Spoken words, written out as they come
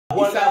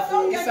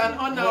Wonderful. It's an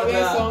honor.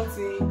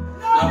 Something.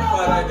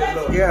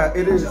 Yeah,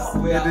 it is.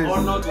 We are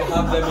honored to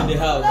have them in the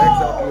house.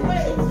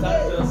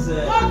 Exactly. So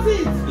we can't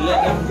just let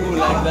them go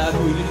like that.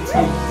 We need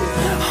to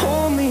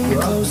hold me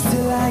close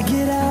till I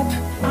get up.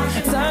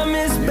 Time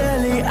is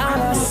barely on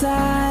our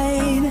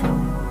side.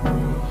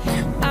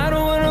 I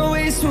don't wanna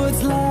waste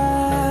what's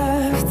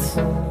left.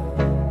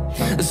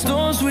 The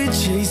storms we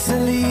chase are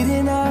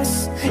leading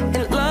us,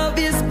 and love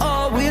is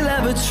all we'll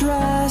ever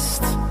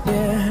trust.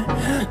 Yeah,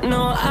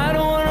 no, I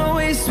don't wanna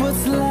waste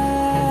what's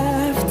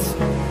left.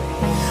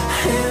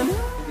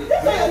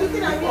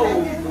 Looking at me like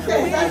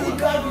this, that's the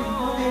God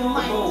in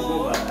mind.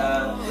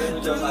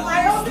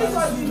 My office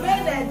was the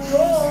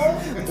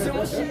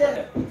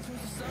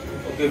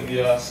Okay,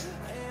 viewers.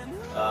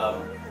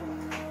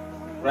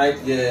 Right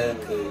here in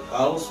the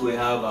house we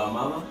have our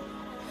mama.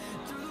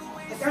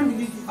 I can't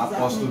believe this.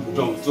 Apostle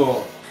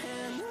Dr.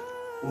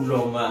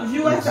 Uloma.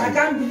 Viewers, I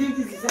can't believe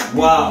this is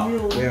happening. Wow. To you.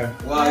 Yeah.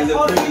 Wow, it's a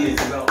privilege.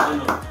 It's an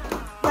honor.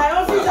 My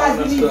office has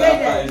been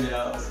invaded.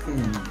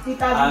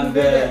 And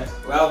we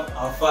have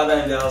our father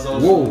in the house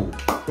also. Whoa.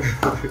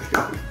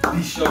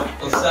 Bishop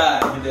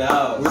Ojei in the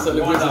house.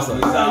 Wonderful.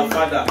 He's our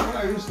father.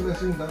 I used to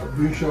listen to that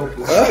Bishop.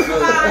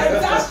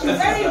 That's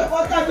very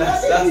important.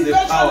 That's the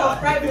power.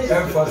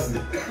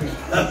 Emphasis.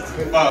 That's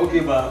the power.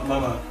 Okay, but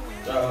Mama,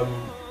 I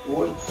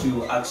want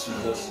to ask you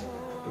just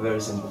a very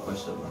simple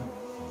question,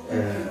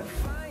 man.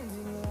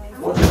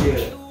 What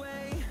year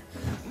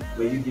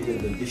were you given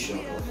the vision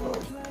of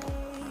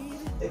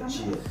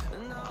HGF?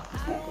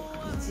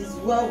 It is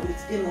well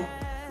within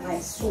my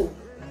soul.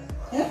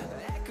 Yeah?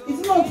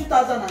 It's not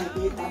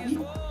 2008, Abby.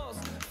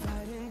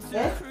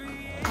 Yeah?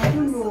 I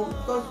don't know,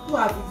 because who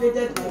have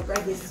invaded my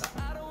privacy?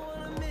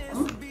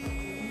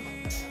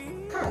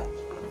 God,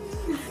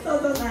 it's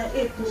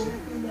 2008.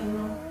 You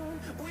know.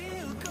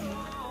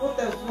 What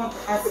else do you want to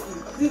ask me?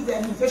 This is the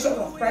invasion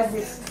of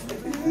privacy.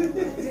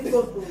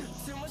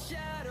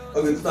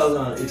 Okay,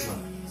 2008,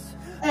 man.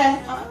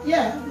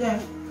 Yeah.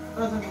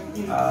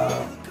 2008.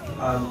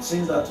 And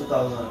since that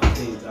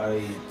 2008,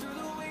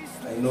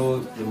 I know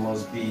there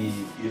must be,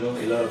 a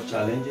lot of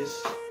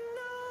challenges.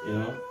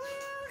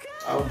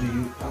 How do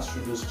you pass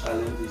through those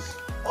challenges?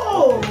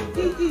 Oh,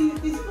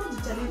 it's not the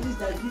challenges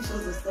that gives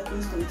us the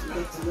stepping stone to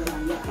get to where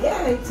we are.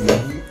 Yeah, it's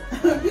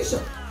a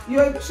bishop.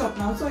 You're a bishop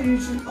now, so you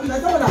should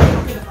understand what I'm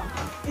talking about.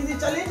 It's the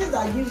challenges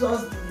that gives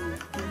us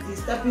the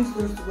stepping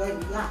stones to where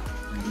we are.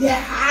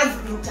 There has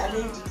been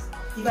challenges.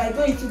 If I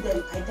go into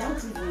them, I doubt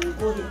if we will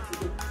go here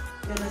today.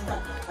 You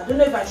understand? I don't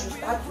know if I should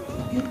start with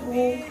the people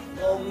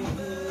or with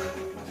the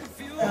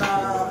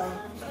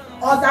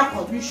other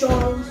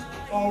commissions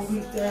or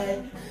with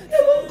the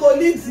even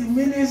colleagues in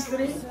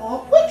ministry, or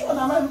which one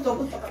am I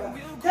supposed to talk about?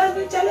 There have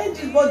been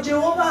challenges, but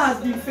Jehovah has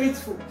been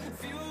faithful.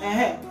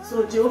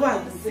 So Jehovah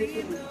has been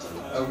faithful with the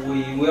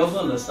challenges. We also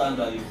understand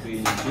that you've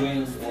been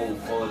doing what we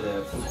call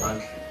the food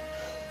pantry.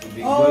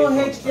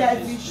 HDI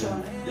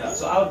Vision. Yeah,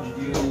 so how did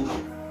you...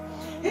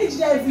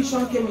 HDI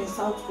Vision came in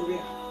South Korea.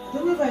 I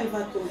don't know if I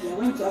ever told you. I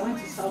went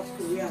to South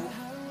Korea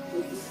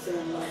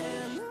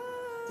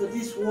to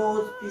this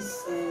World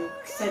Peace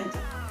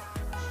Center,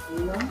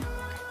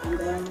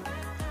 and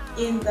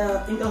in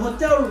the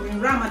hotel room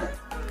in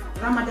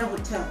Ramadan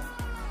Hotel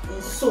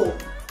in Seoul.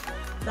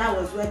 That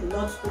was where the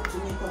Lord spoke to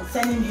me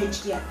concerning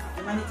HDI,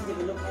 Humanity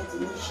Development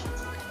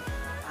Initiative.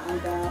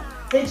 And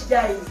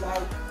HDI is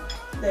like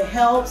the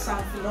helps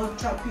and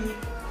philanthropy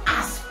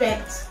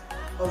aspect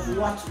of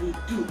what we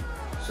do.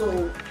 So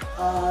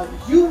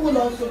you will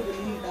also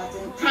believe that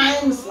in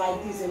times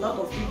like this, a lot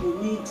of people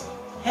need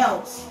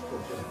helps,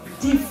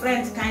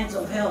 different kinds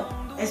of help,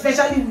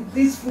 especially with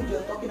this food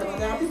you're talking about.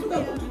 There are people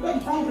that go to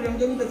bed hungry and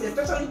getting better,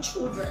 especially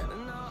children.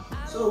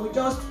 So we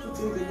just put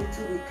in the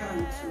little we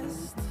can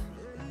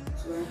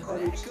to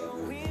encourage them.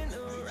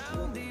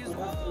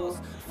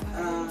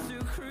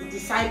 The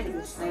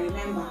disciples, I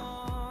remember,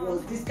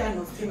 was this kind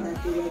of thing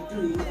that they were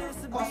doing that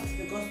caused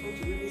the gospel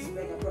to really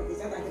spread abroad. They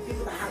said that the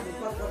people that had the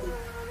gospel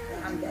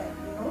and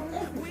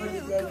everybody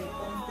there were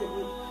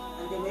comfortable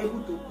and they were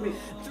able to pray.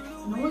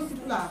 When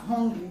people are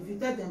hungry, if you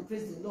tell them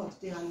praise the Lord,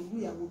 they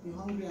hallelujah will be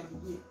hungry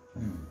hallelujah.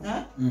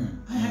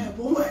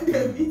 But when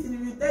they're eating,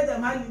 if you tell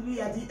them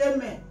hallelujah, the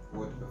amen,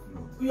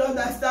 we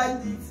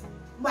understand it.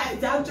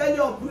 But they actually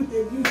uproot a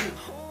building,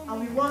 and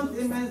we want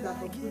amens that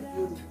uproot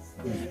buildings.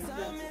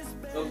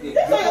 Okay.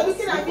 That's why you're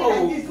looking at me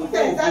like this. What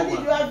exactly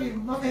do you have in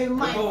mind?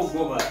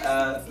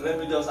 Let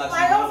me just ask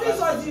my office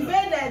was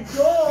invaded,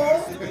 though.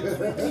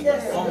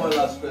 One more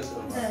last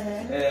question.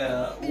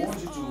 I want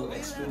you to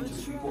explain to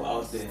people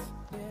out there,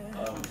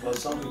 because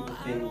some people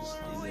think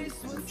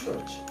it's a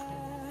church,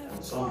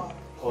 and some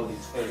call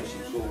it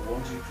fellowship. So I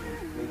want you to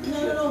maybe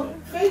No.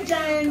 Faith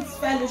Giants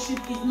Fellowship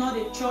is not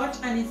a church,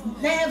 and it's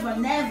never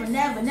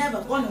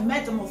going to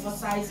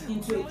metamorphosize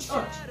into a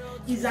church.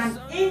 It's an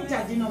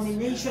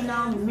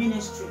interdenominational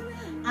ministry,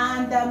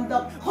 and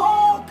the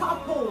core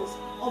purpose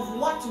of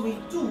what we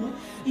do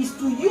is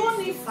to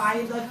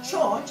unify the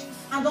church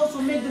and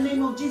also make the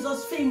name of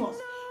Jesus famous.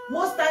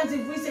 Most times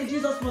if we say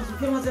Jesus must be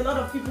famous, a lot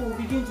of people will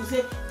begin to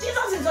say,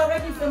 Jesus is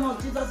already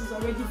famous, Jesus is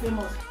already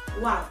famous.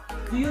 Why?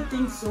 Do you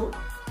think so?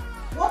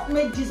 What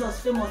made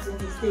Jesus famous in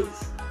his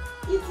days?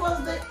 It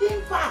was the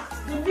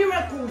impact, the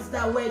miracles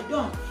that were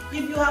done.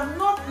 If you have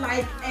not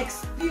like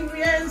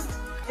experienced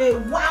a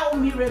wow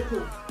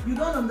miracle, you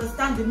don't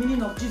understand the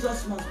meaning of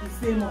Jesus must be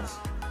famous.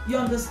 You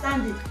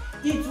understand it?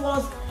 It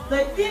was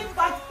the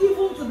impact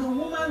even to the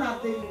woman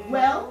at the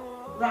well,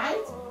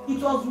 right? It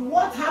was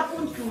what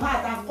happened to her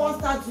that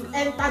caused her to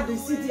enter the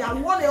city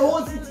and won a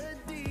whole city.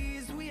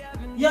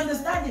 You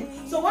understand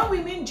it? So when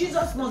we mean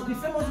Jesus must be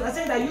famous, we are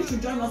saying that you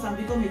should join us and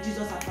become a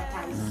Jesus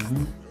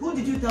advertiser. Who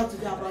did you tell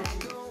today about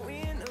Jesus?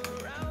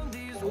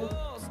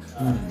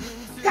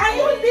 Can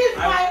you leave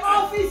my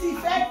office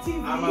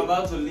effectively? I'm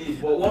about to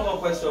leave, but one more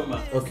question,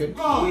 man. Okay.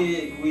 Oh.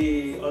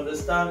 We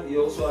understand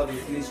you also have a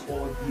place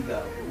called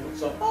Giga.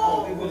 Some people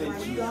Oh in my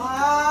you.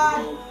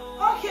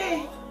 God.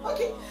 Okay.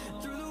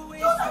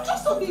 You know,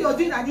 just to be you're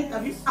doing an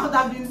interview, I would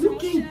have been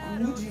looking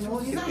good, you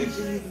know. You know,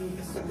 usually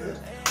look good,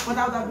 but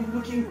I would have been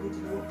looking good,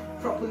 you know,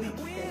 properly.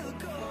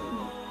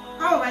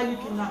 How am I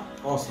looking now?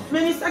 Awesome.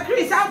 Minister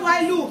Chris, how do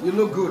I look? You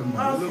look good,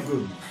 man. You look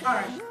good. All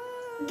right.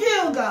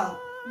 Gilgal.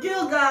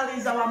 Gilgal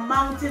is our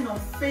mountain of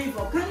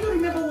favor. Can you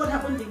remember what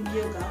happened in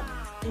Gilgal?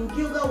 In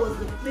Gilgal was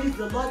the place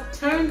the Lord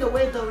turned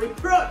away the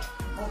reproach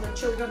of the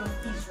children of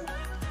Israel.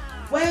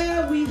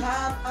 Where we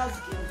have as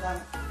Gilgal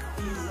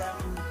is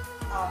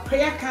our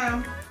prayer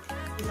camp,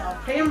 is our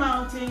prayer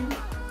mountain.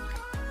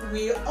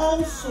 We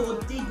also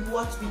did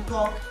what we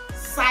call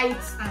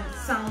sights and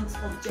sounds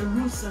of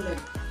Jerusalem.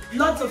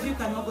 Lots of you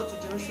cannot go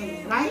to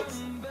Jerusalem, right?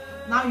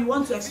 Now you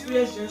want to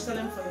experience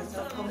Jerusalem for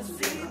yourself, come to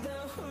Gilgal.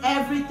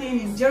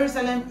 Everything in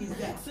Jerusalem is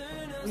there.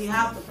 We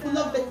have the Pool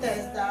of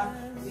Bethesda,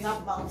 we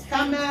have Mount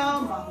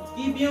Carmel, Mount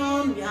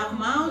Gibeon, we have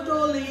Mount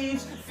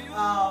Olives,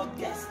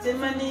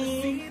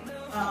 Gethsemane,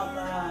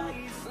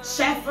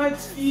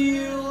 Shepherd's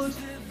Field,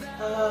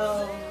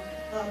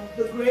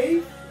 the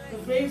grave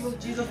of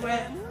Jesus,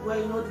 where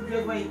you know the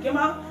grave where he came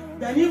out,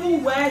 then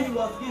even where he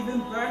was given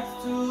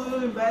birth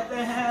to in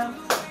Bethlehem,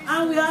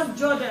 and we have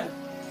Jordan,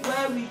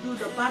 where we do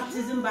the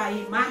baptism by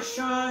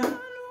immersion.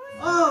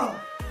 Oh,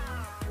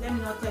 let me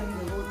not tell you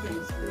the whole thing,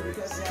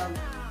 because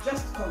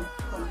just come.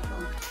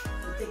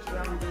 We'll take you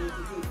around there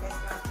today. First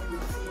class thing you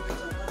see it,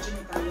 you're touching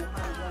it, and you're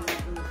part of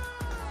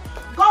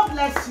it. God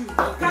bless you.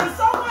 Can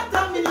someone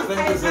tell me this?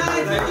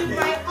 I in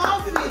my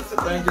office?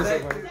 Thank you so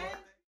much.